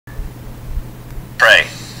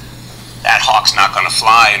hawk's not going to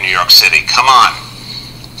fly in New York City. Come on.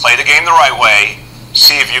 Play the game the right way.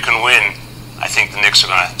 See if you can win. I think the Knicks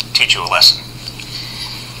are going to teach you a lesson.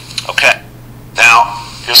 Okay. Now,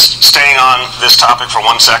 just staying on this topic for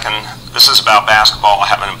 1 second. This is about basketball. I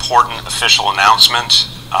have an important official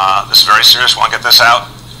announcement. This is very serious. I want to get this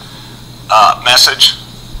out. Message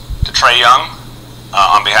to Trae Young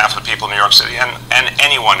on behalf of the people of New York City and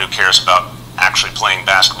anyone who cares about actually playing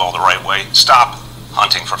basketball the right way. Stop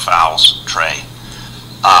hunting for fouls, Trae.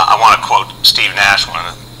 I want to quote Steve Nash, one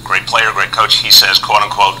of the great player, great coach. He says, quote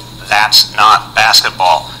unquote, "That's not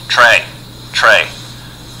basketball." Trae,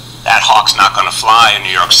 that hawk's not going to fly in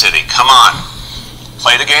New York City. Come on.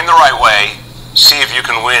 Play the game the right way. See if you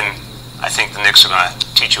can win. I think the Knicks are going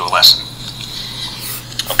to teach you a lesson.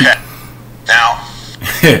 Okay. Now,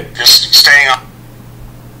 just staying on.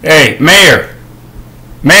 Hey, Mayor.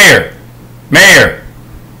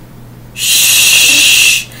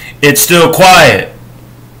 Shh. It's still quiet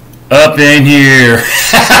up in here.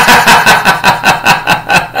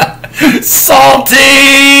 Salty.